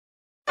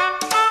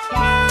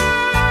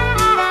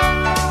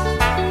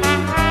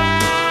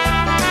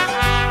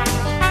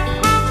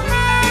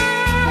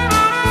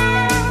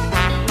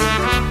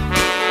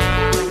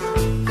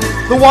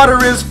The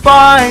water is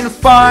fine,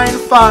 fine,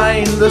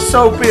 fine. The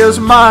soap is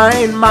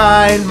mine,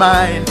 mine,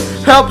 mine.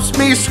 Helps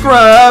me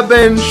scrub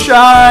and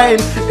shine.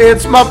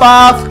 It's my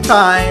bath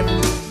time.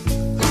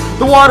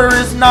 The water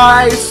is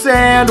nice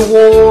and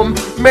warm,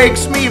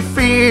 makes me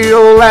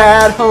feel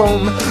at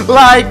home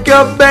like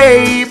a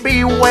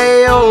baby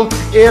whale.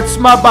 It's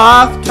my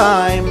bath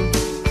time.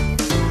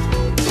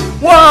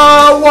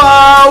 Wah,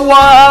 wah,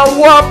 wah,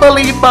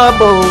 wobbly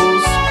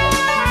bubbles.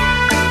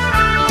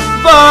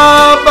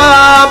 Ba,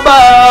 ba,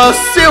 ba,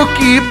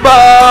 silky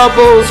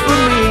bubbles for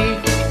me.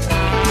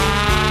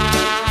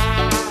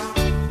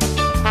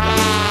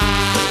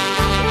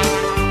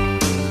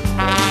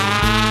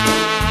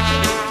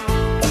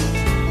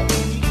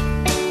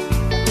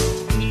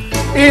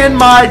 In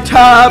my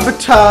tub,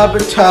 tub,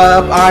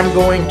 tub, I'm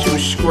going to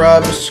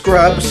scrub,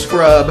 scrub,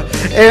 scrub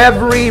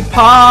every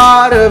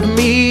part of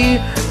me.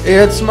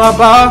 It's my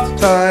bath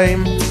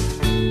time.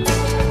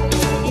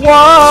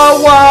 Wah,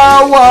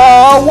 wah,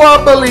 wah,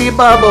 wobbly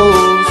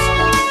bubbles.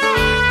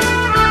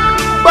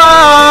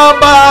 Ba,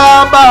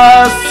 ba,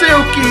 ba,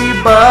 silky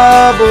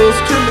bubbles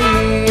to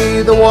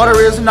me. The water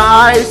is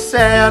nice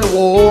and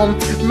warm,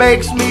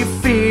 makes me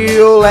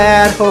feel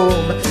at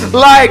home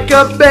like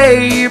a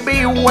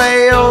baby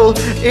whale.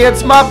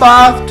 It's my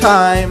bath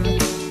time.